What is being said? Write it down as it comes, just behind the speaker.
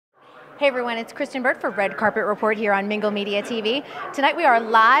Hey everyone, it's Kristyn Burtt for Red Carpet Report here on Mingle Media TV. Tonight we are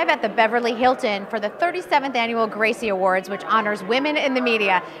live at the Beverly Hilton for the 37th Annual Gracie Awards, which honors women in the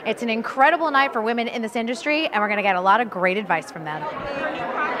media. It's an incredible night for women in this industry, and we're going to get a lot of great advice from them.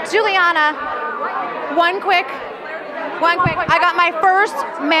 Guiliana, one quick. I got my first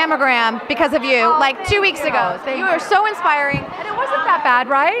mammogram because of you, like 2 weeks ago. You are so inspiring. And it wasn't that bad,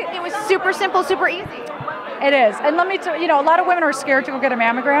 right? It was super simple, super easy. It is. And let me tell you, a lot of women are scared to go get a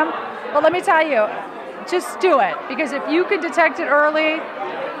mammogram, but let me tell you, just do it. Because if you can detect it early,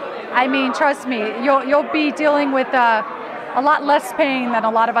 I mean, trust me, you'll be dealing with a lot less pain than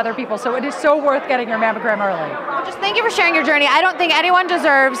a lot of other people. So it is so worth getting your mammogram early. Well, just thank you for sharing your journey. I don't think anyone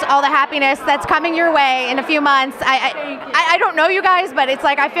deserves all the happiness that's coming your way in a few months. I don't know you guys, but it's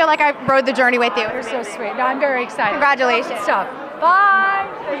like I feel like I rode the journey with you. You're so sweet. No, I'm very excited. Congratulations. Good stuff. Bye.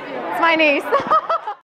 Thank you. It's my niece.